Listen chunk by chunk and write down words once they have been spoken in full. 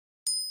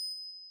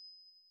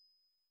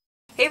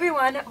Hey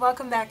everyone,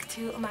 welcome back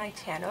to my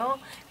channel.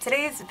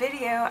 Today's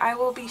video I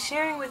will be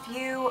sharing with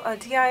you a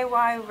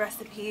DIY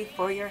recipe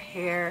for your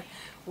hair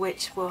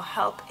which will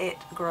help it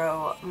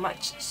grow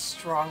much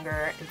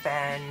stronger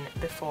than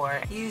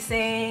before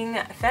using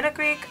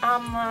Fenugreek,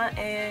 Amla,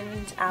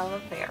 and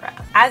Aloe Vera.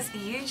 As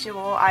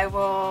usual, I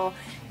will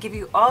give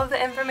you all of the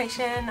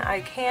information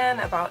I can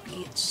about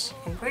each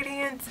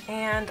ingredient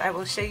and I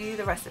will show you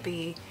the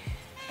recipe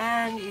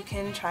and you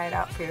can try it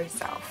out for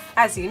yourself.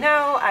 As you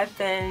know, I've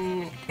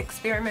been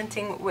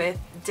experimenting with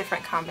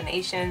different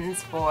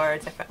combinations for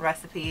different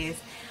recipes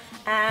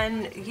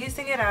and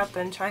using it up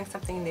and trying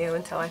something new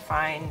until I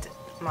find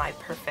my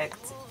perfect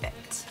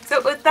fit.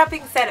 So with that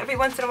being said, every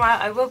once in a while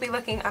I will be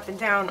looking up and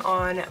down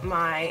on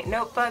my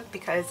notebook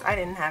because I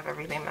didn't have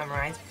everything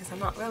memorized because I'm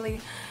not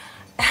really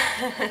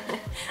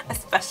a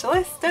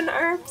specialist in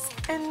herbs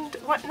and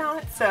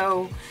whatnot,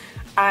 so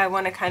I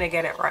want to kind of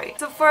get it right.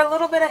 So for a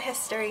little bit of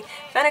history,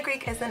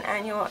 fenugreek is an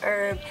annual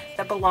herb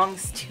that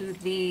belongs to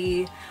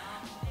the,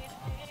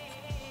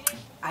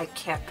 I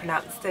can't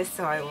pronounce this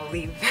so I will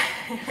leave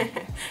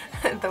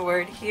the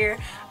word here,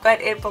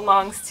 but it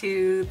belongs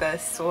to the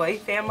soy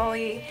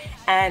family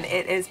and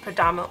it is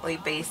predominantly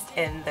based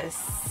in the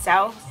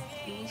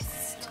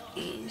Southeast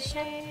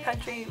Asian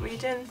country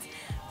regions,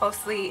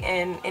 mostly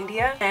in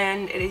India,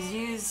 and it is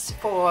used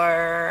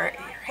for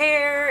your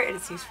hair, it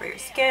is used for your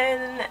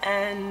skin,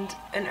 and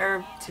an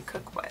herb to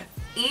cook with.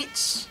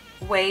 Each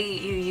way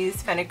you use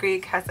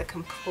fenugreek has a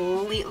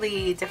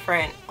completely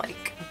different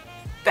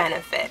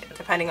benefit.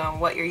 Depending on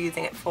what you're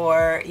using it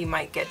for, you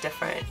might get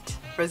different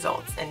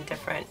results and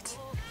different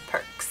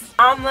perks.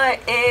 Amla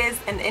is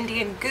an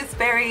Indian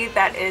gooseberry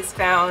that is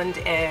found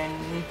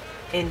in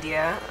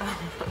India,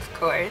 of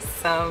course,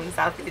 some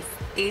Southeast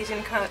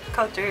Asian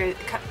countries,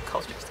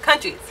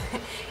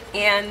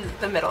 and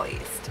the Middle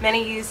East.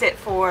 Many use it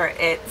for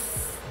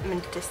its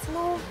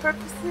medicinal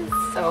purposes,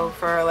 so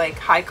for like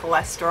high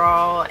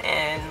cholesterol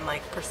and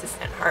like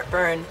persistent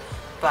heartburn,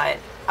 but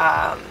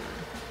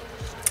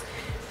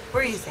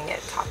we're using it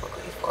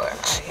topically for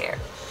our hair.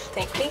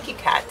 Thank you,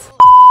 cat.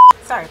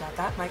 Sorry about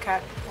that, my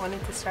cat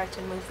wanted to stretch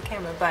and move the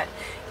camera, but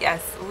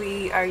yes,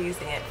 we are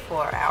using it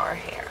for our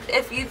hair.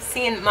 If you've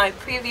seen my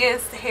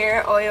previous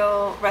hair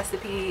oil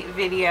recipe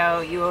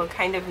video, you will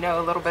kind of know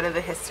a little bit of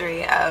the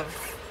history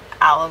of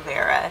aloe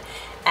vera,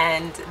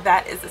 and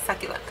that is a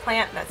succulent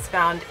plant that's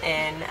found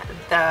in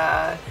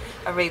the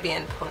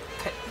Arabian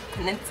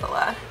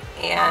Peninsula.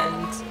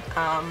 And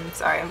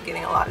sorry, I'm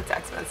getting a lot of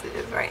text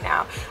messages right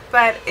now,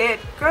 but it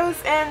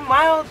grows in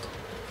mild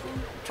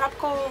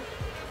tropical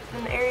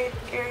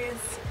areas,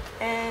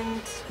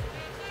 and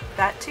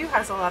that too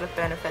has a lot of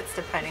benefits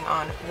depending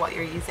on what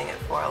you're using it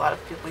for. A lot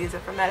of people use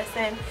it for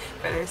medicine,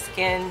 for their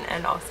skin,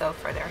 and also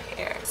for their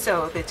hair.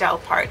 So the gel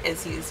part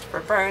is used for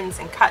burns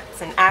and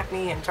cuts and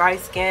acne and dry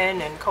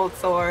skin and cold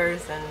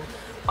sores and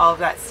all of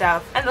that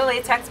stuff. And the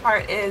latex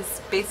part is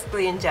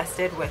basically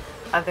ingested with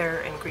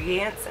other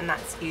ingredients, and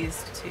that's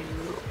used to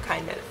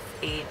kind of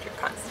aid your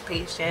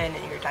constipation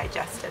and your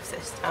digestive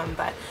system.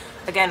 But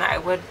again, I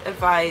would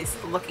advise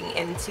looking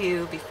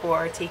into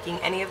before taking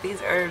any of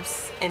these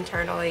herbs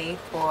internally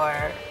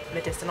for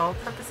medicinal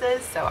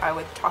purposes. So I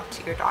would talk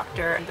to your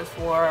doctor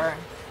before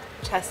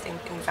testing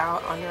things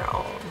out on your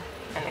own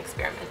and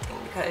experimenting,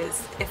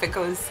 because if it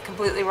goes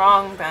completely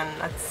wrong, then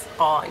that's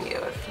all on you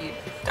if you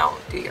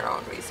don't do your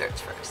own research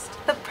first.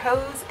 The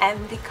pros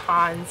and the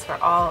cons for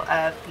all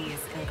of these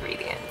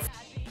ingredients.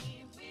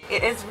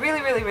 It is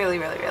really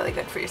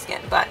good for your skin,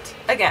 but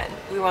again,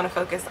 we want to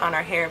focus on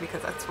our hair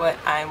because that's what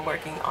I'm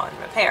working on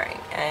repairing,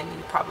 and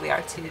you probably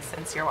are too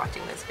since you're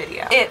watching this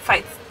video. It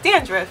fights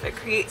dandruff, it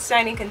creates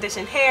shiny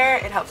conditioned hair,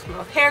 it helps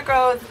promote hair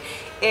growth,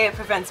 it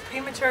prevents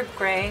premature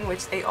graying,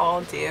 which they all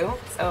do,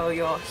 so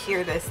you'll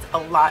hear this a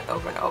lot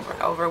over and over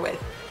and over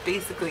with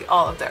basically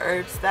all of the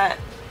herbs that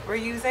we're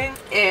using.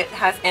 It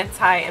has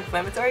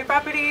anti-inflammatory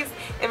properties.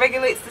 It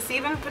regulates the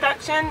sebum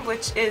production,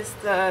 which is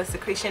the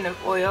secretion of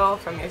oil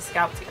from your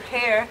scalp to your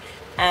hair,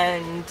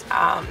 and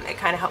it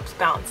kind of helps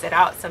balance it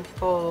out. Some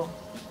people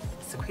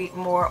secrete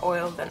more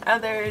oil than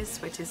others,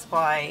 which is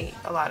why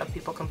a lot of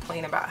people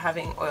complain about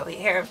having oily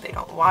hair if they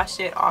don't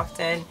wash it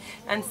often,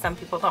 and some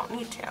people don't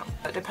need to.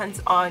 It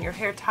depends on your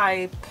hair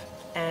type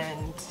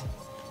and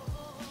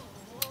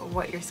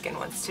what your skin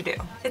wants to do.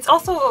 It's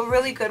also a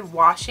really good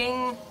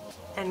washing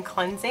and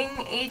cleansing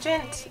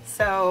agent,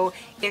 so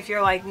if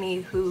you're like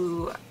me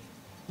who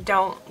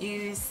don't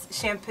use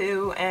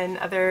shampoo and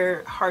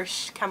other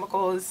harsh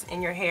chemicals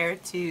in your hair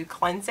to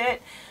cleanse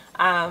it,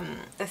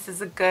 this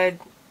is a good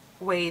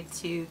way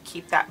to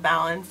keep that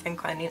balance and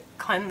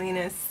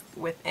cleanliness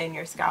within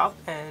your scalp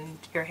and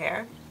your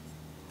hair,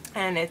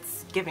 and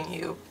it's giving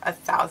you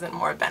 1,000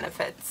 more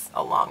benefits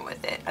along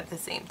with it at the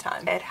same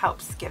time. It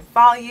helps give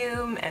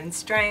volume and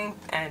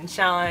strength and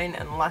shine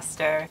and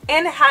luster,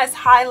 and it has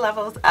high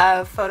levels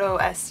of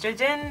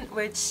phytoestrogen,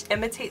 which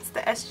imitates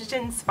the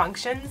estrogen's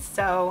functions,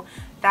 so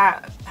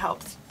that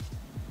helps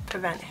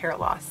prevent hair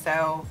loss.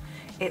 So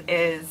it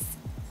is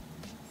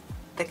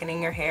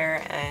thickening your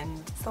hair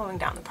and slowing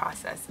down the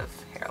process of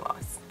hair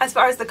loss. As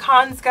far as the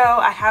cons go,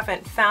 I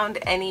haven't found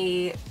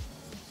any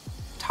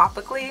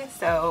topically,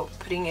 so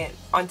putting it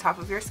on top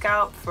of your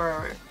scalp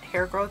for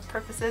hair growth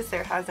purposes,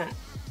 there hasn't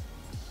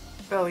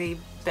really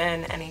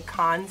been any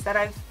cons that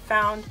I've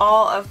found.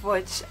 All of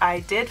which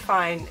I did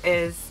find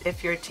is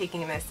if you're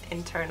taking this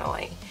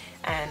internally.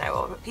 And I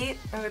will repeat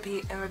and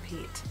repeat and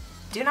repeat.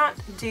 Do not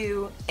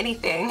do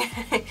anything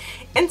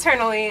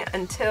internally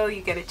until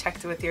you get it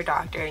checked with your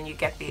doctor and you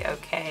get the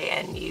okay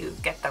and you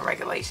get the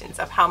regulations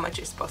of how much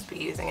you're supposed to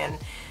be using and,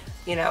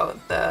 you know,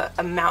 the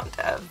amount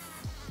of,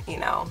 you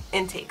know,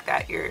 intake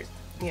that you're,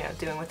 you know,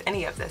 doing with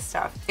any of this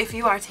stuff. If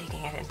you are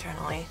taking it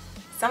internally,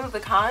 some of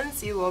the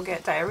cons, you will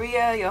get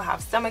diarrhea, you'll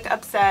have stomach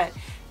upset,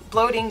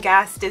 bloating,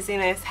 gas,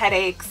 dizziness,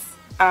 headaches.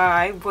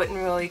 I wouldn't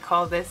really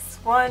call this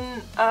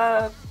one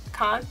a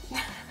con,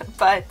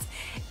 but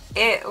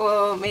it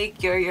will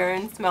make your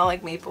urine smell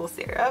like maple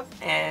syrup,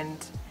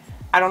 and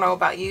I don't know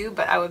about you,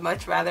 but I would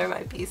much rather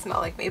my pee smell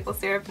like maple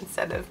syrup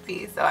instead of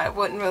pee, so I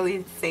wouldn't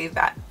really say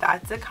that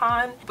that's a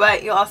con.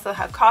 But you'll also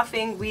have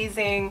coughing,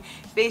 wheezing,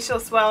 facial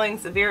swelling,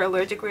 severe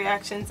allergic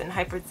reactions, and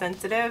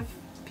hypersensitive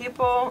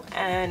people,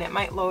 and it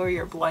might lower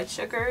your blood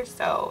sugar,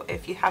 so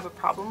if you have a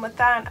problem with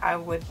that, I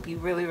would be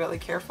really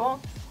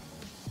careful.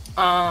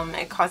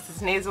 It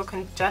causes nasal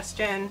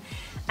congestion,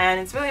 and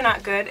it's really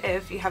not good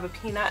if you have a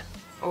peanut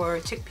or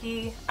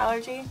chickpea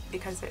allergy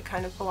because it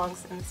kind of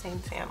belongs in the same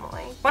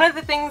family. One of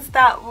the things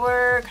that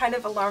were kind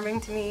of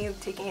alarming to me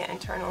taking it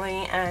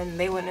internally, and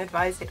they wouldn't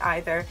advise it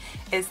either,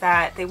 is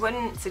that they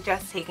wouldn't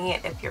suggest taking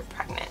it if you're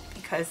pregnant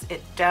because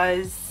it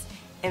does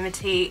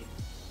imitate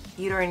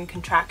uterine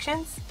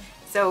contractions.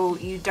 So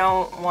you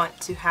don't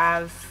want to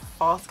have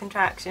false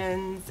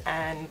contractions,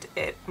 and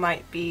it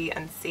might be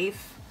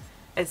unsafe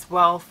as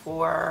well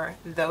for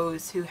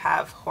those who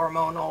have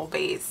hormonal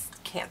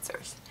based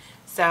cancers.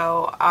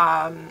 So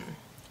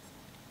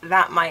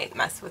that might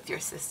mess with your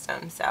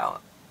system. So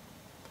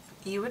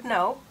you would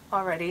know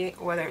already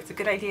whether it's a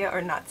good idea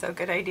or not so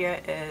good idea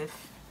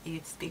if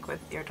you speak with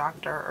your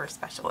doctor or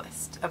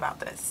specialist about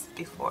this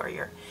before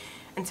you're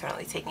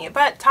internally taking it.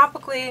 But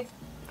topically,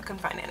 I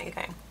couldn't find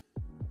anything.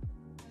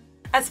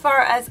 As far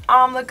as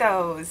Amla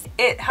goes,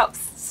 it helps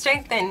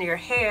strengthen your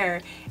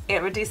hair,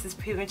 it reduces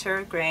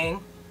premature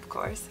graying, of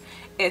course,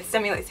 it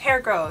stimulates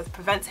hair growth,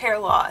 prevents hair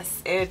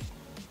loss, it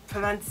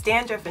prevents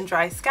dandruff and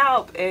dry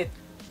scalp, it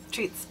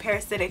treats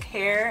parasitic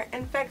hair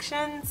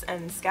infections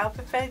and scalp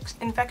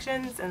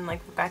infections and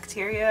like the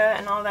bacteria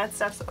and all that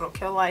stuff, so it'll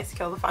kill lice,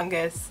 kill the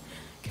fungus,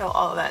 kill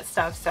all of that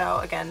stuff. So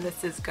again,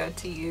 this is good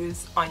to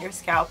use on your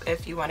scalp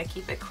if you want to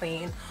keep it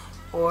clean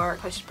or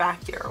push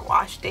back your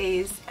wash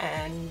days,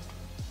 and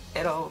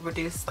it'll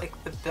reduce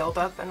like the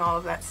buildup and all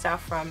of that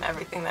stuff from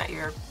everything that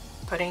you're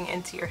putting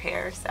into your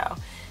hair, so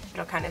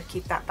it'll kind of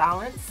keep that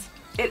balance.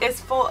 It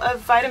is full of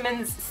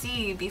vitamins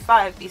C,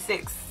 B5,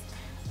 B6,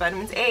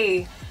 vitamins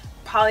A,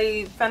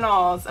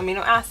 polyphenols, amino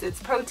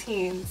acids,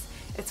 proteins.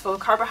 It's full of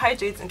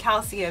carbohydrates and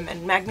calcium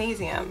and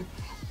magnesium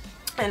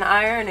and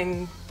iron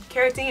and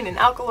keratin and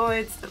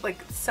alkaloids,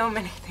 like so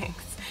many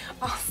things.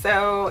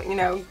 Also, you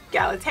know,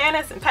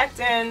 galatanus and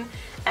pectin,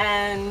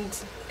 and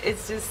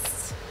it's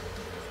just,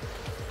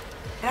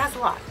 it has a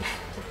lot.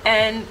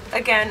 And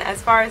again,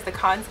 as far as the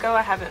cons go,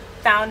 I haven't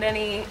found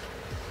any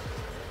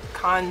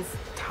cons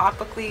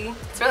topically.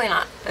 It's really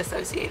not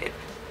associated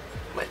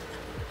with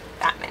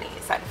that many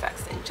side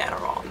effects in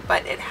general,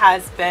 but it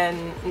has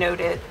been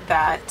noted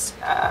that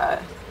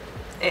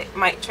it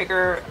might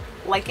trigger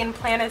lichen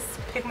planus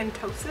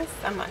pigmentosis.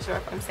 I'm not sure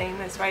if I'm saying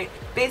this right.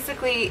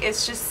 Basically,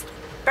 it's just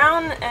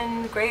brown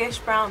and grayish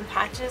brown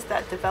patches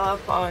that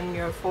develop on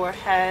your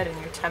forehead and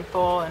your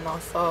temple and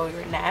also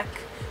your neck.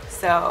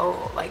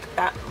 So like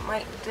that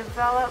might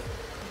develop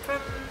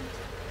from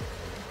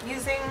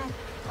using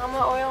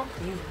Amla oil.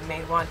 You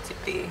may want to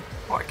be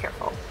more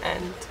careful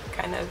and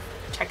kind of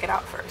check it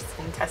out first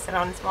and test it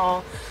on a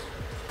small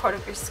part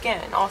of your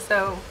skin.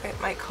 Also, it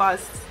might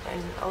cause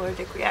an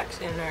allergic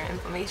reaction or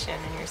inflammation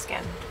in your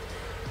skin.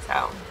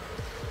 So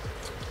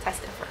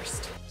test it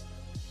first.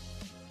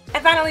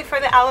 And finally, for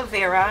the aloe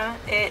vera,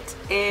 it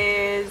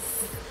is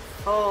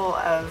full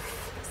of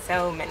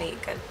so many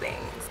good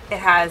things. It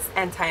has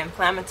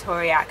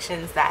anti-inflammatory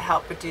actions that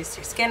help reduce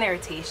your skin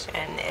irritation.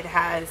 It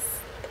has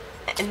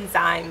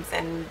enzymes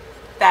and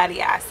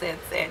fatty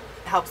acids. It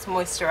helps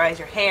moisturize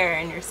your hair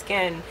and your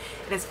skin.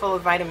 It is full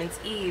of vitamins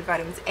E,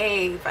 vitamins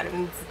A,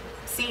 vitamins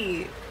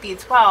C,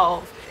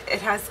 B12.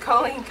 It has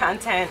choline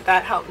content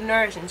that help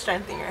nourish and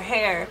strengthen your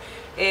hair.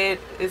 It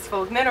is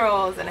full of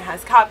minerals, and it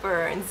has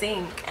copper and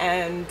zinc,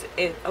 and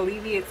it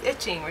alleviates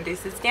itching,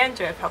 reduces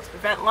dandruff, helps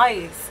prevent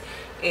lice.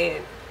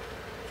 It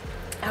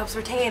helps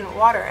retain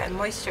water and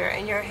moisture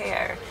in your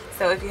hair.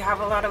 So if you have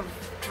a lot of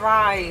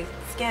dry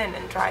skin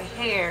and dry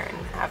hair and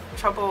have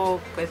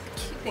trouble with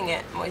keeping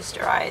it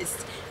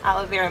moisturized,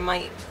 aloe vera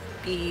might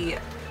be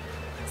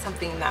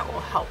something that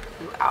will help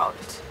you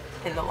out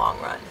in the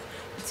long run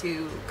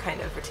to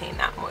kind of retain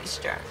that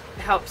moisture.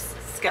 It helps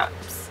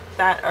scalps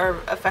that are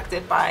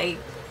affected by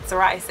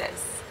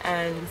psoriasis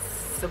and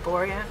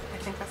seborrhea, I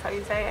think that's how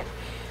you say it,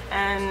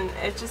 and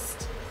it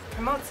just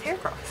promotes hair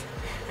growth.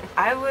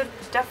 I would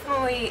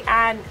definitely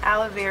add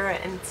aloe vera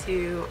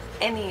into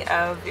any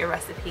of your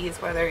recipes,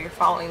 whether you're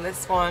following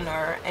this one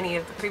or any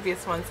of the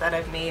previous ones that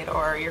I've made,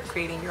 or you're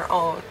creating your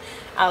own.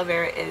 Aloe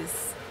vera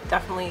is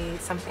definitely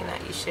something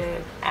that you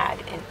should add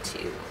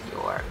into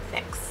your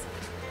mix.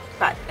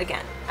 But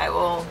again, I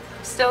will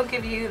still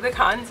give you the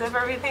cons of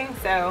everything.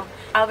 So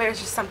aloe vera is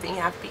just something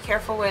you have to be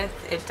careful with.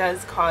 It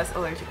does cause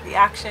allergic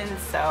reactions,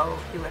 so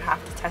you would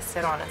have to test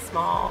it on a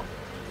small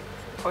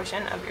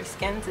portion of your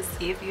skin to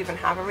see if you even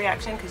have a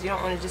reaction, because you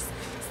don't want to just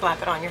slap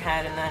it on your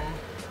head and then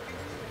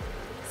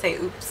say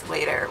oops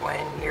later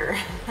when you're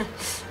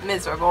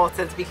miserable. It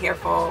says be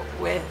careful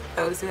with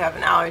those who have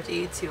an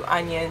allergy to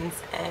onions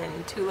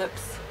and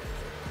tulips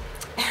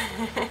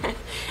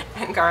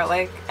and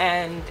garlic,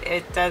 and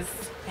it does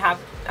have,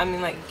 I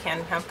mean, like, you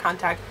can have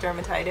contact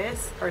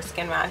dermatitis or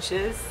skin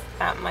rashes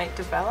that might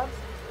develop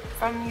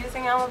from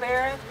using aloe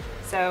vera,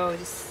 so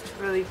just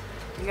really,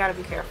 you gotta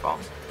be careful.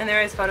 And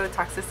there is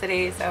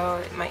phototoxicity, so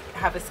it might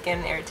have a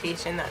skin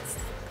irritation that's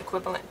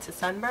equivalent to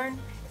sunburn.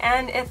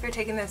 And if you're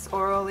taking this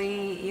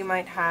orally, you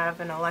might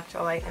have an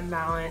electrolyte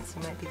imbalance,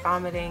 you might be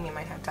vomiting, you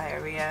might have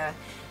diarrhea,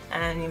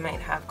 and you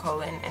might have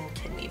colon and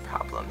kidney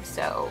problems,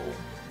 so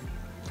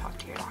talk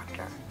to your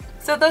doctor.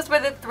 So those were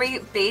the 3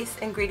 base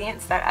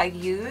ingredients that I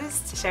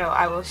used. So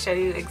I will show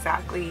you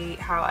exactly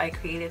how I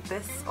created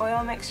this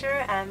oil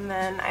mixture, and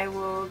then I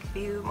will give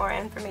you more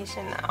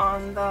information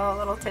on the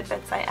little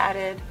tidbits I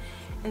added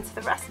into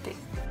the recipe.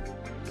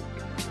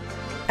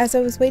 As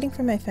I was waiting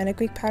for my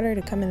fenugreek powder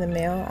to come in the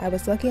mail, I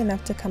was lucky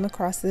enough to come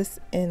across this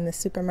in the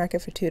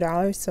supermarket for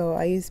 $2, so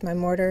I used my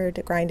mortar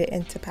to grind it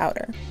into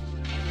powder.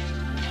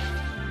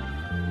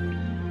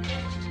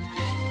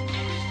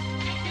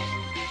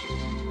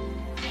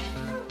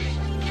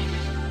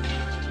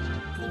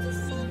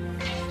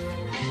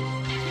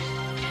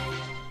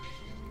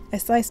 I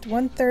sliced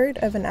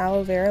 1/3 of an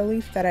aloe vera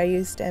leaf that I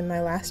used in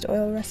my last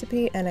oil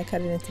recipe, and I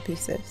cut it into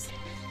pieces.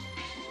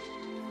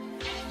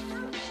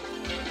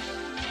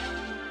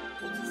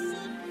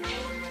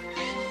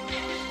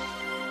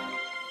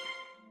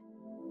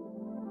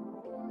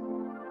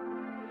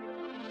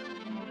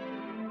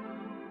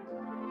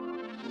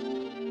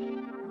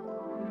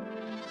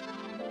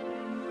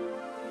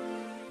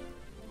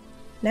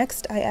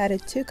 Next, I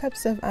added 2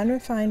 cups of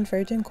unrefined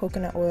virgin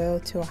coconut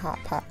oil to a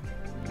hot pot.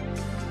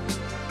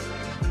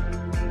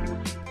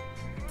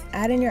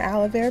 Add in your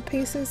aloe vera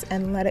pieces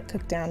and let it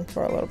cook down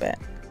for a little bit.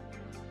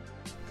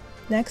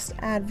 Next,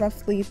 add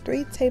roughly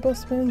 3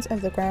 tablespoons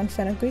of the ground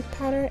fenugreek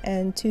powder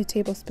and 2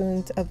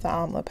 tablespoons of the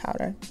Amla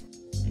powder.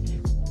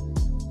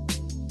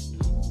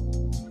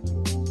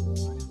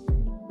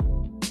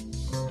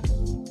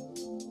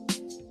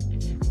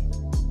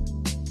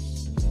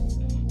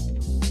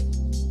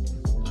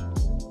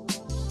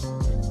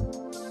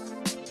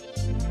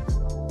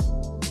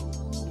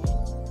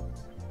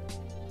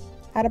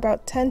 Add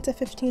about 10 to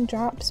 15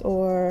 drops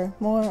or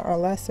more or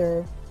less,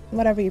 or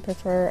whatever you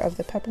prefer, of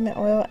the peppermint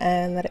oil,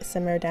 and let it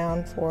simmer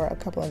down for a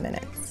couple of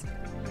minutes.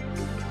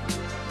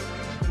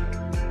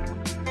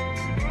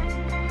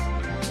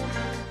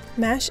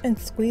 Mash and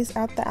squeeze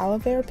out the aloe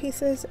vera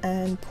pieces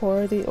and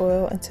pour the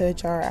oil into a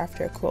jar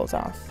after it cools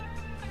off.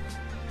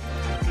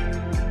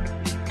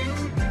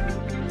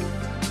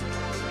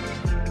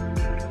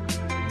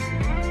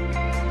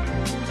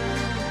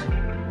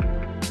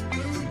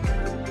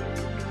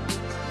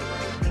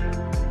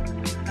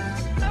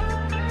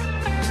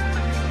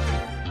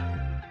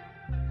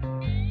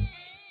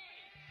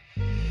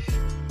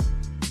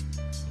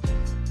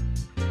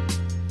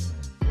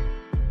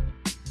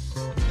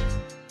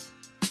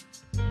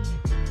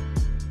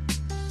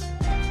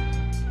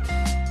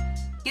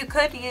 You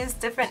could use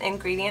different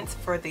ingredients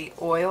for the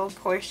oil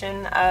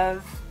portion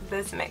of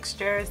this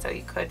mixture, so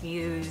you could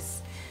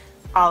use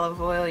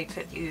olive oil, you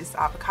could use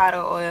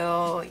avocado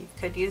oil, you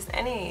could use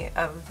any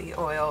of the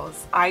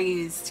oils. I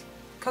used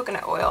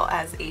coconut oil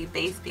as a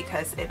base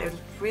because it is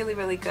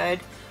really good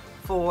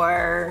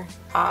for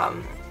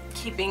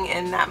keeping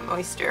in that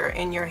moisture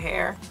in your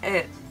hair.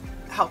 It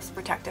helps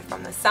protect it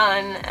from the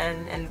sun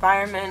and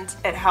environment.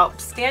 It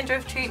helps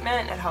dandruff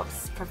treatment, it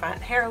helps prevent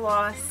hair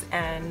loss,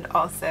 and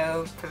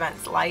also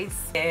prevents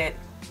lice. It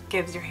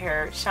gives your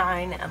hair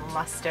shine and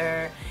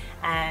luster,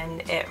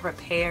 and it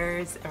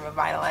repairs and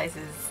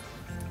revitalizes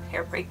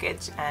hair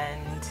breakage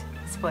and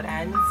split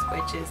ends,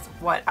 which is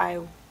what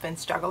I've been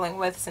struggling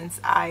with since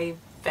I've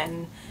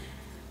been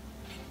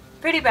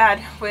pretty bad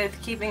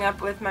with keeping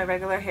up with my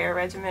regular hair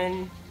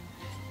regimen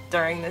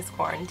during this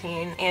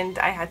quarantine, and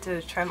I had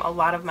to trim a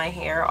lot of my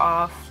hair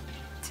off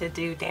to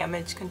do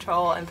damage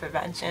control and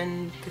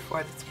prevention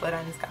before the split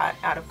ends got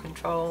out of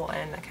control,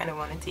 and I kind of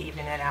wanted to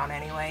even it out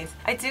anyways.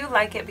 I do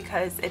like it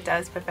because it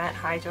does prevent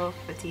hydro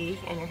fatigue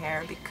in your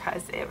hair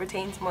because it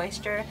retains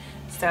moisture,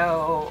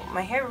 so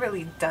my hair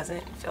really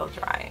doesn't feel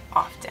dry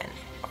often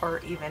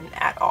or even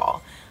at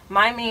all.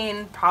 My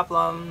main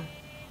problem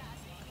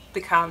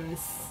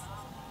becomes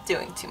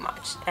doing too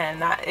much,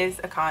 and that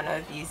is a con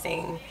of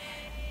using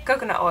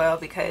coconut oil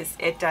because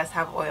it does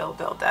have oil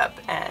buildup,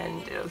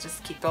 and it'll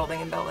just keep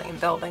building and building and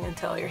building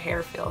until your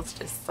hair feels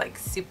just like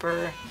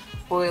super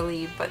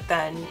oily, but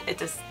then it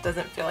just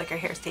doesn't feel like your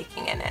hair's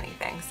taking in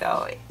anything.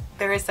 So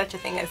there is such a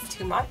thing as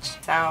too much,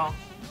 so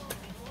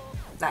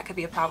that could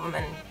be a problem.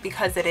 And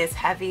because it is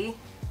heavy,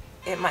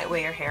 it might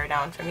weigh your hair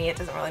down. For me, it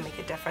doesn't really make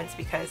a difference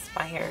because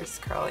my hair is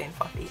curly and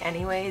fluffy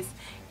anyways.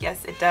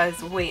 Yes, it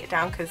does weigh it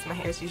down because my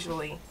hair is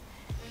usually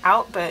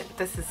out, but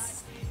this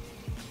is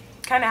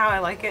kind of how I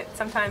like it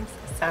sometimes,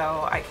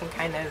 so I can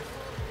kind of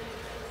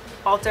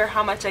alter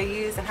how much I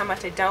use and how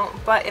much I don't.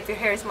 But if your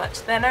hair is much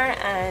thinner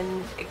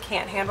and it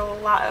can't handle a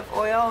lot of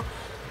oil,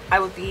 I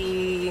would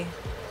be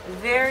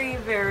very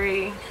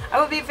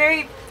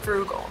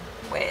frugal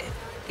with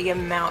the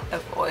amount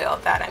of oil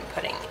that I'm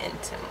putting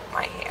into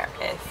my hair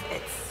if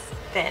it's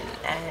thin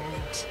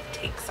and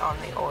takes on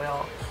the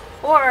oil.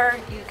 Or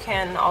you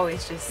can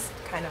always just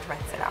kind of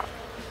rinse it out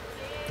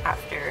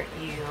after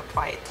you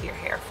apply it to your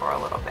hair for a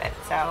little bit,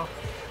 so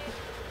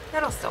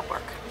that'll still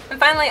work. And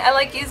finally, I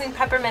like using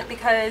peppermint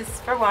because,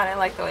 for one, I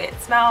like the way it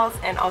smells,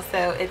 and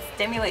also it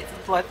stimulates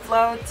blood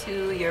flow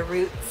to your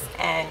roots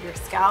and your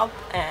scalp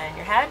and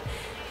your head,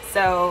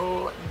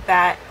 so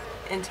that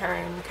in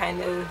turn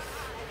kind of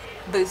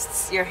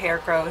boosts your hair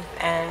growth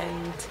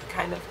and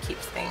kind of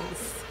keeps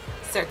things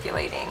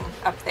circulating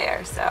up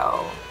there,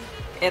 so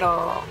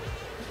it'll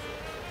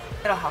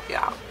help you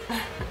out.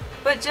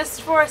 But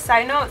just for a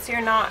side note, so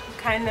you're not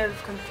kind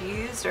of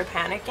confused or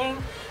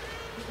panicking,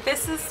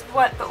 this is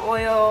what the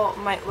oil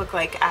might look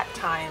like at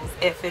times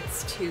if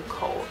it's too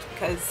cold,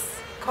 because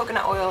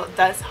coconut oil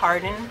does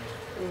harden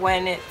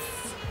when it's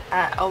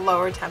at a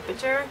lower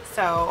temperature.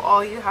 So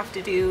all you have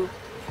to do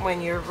when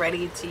you're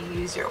ready to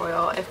use your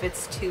oil, if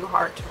it's too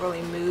hard to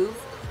really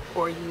move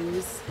or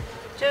use,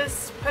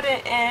 just put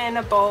it in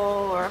a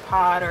bowl or a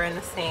pot or in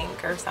the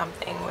sink or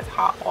something with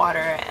hot water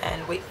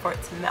and wait for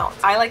it to melt.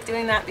 I like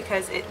doing that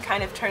because it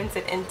kind of turns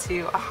it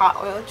into a hot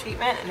oil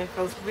treatment, and it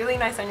feels really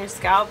nice on your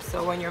scalp,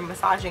 so when you're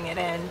massaging it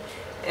in,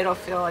 it'll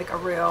feel like a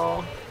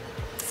real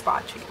spa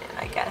treatment,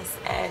 I guess,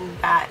 and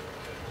that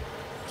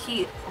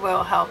heat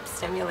will help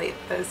stimulate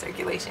the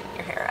circulation in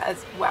your hair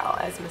as well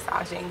as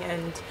massaging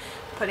and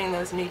putting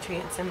those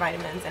nutrients and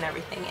vitamins and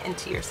everything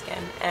into your skin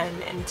and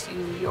into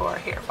your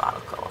hair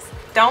follicles.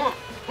 Don't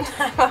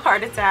have a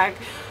heart attack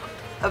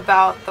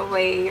about the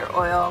way your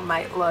oil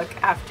might look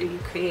after you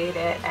create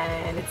it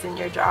and it's in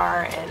your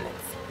jar and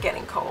it's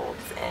getting cold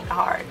and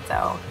hard,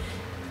 so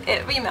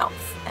it remelts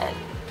and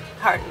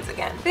hardens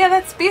again. But yeah,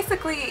 that's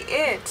basically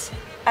it.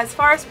 As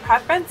far as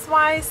preference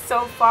wise,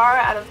 so far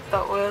out of the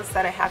oils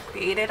that I have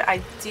created,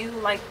 I do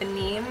like the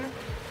neem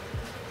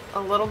a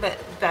little bit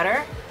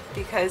better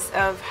because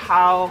of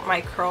how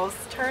my curls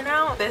turn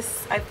out.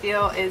 This I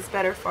feel is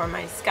better for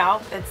my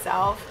scalp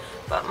itself,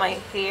 but my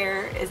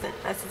hair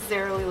isn't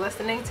necessarily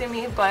listening to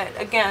me. But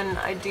again,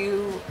 I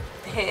do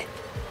hit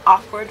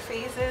awkward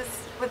phases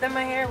within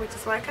my hair, which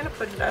is why I kind of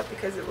put it up,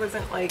 because it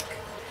wasn't like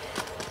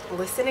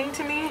listening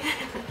to me.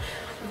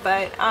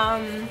 But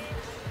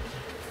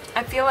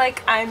I feel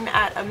like I'm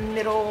at a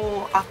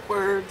middle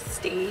awkward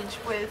stage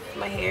with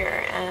my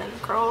hair and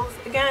curls.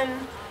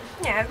 Again,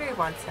 yeah, every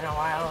once in a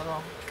while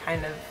it'll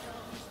kind of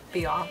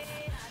be off,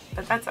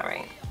 but that's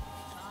alright.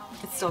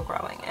 It's still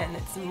growing and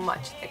it's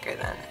much thicker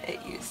than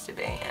it used to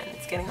be, and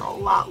it's getting a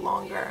lot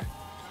longer.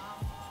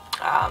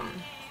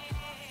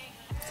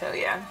 So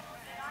yeah.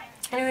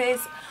 Anyways,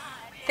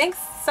 thanks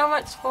so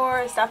much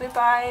for stopping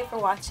by, for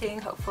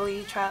watching. Hopefully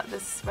you try out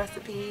this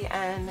recipe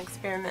and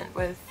experiment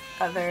with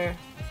other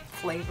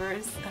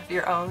flavors of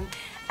your own,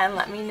 and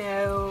let me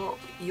know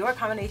your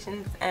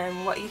combinations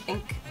and what you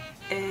think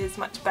is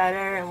much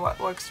better and what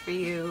works for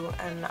you.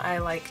 And I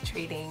like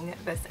trading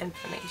this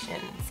information,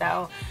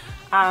 so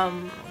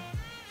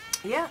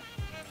yeah,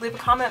 leave a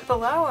comment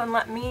below and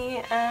let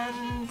me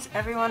and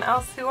everyone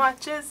else who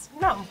watches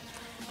know.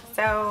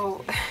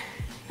 So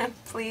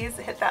please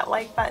hit that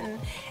like button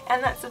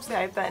and that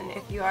subscribe button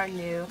if you are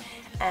new,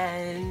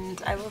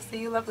 and I will see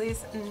you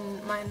lovelies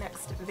in my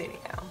next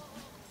video.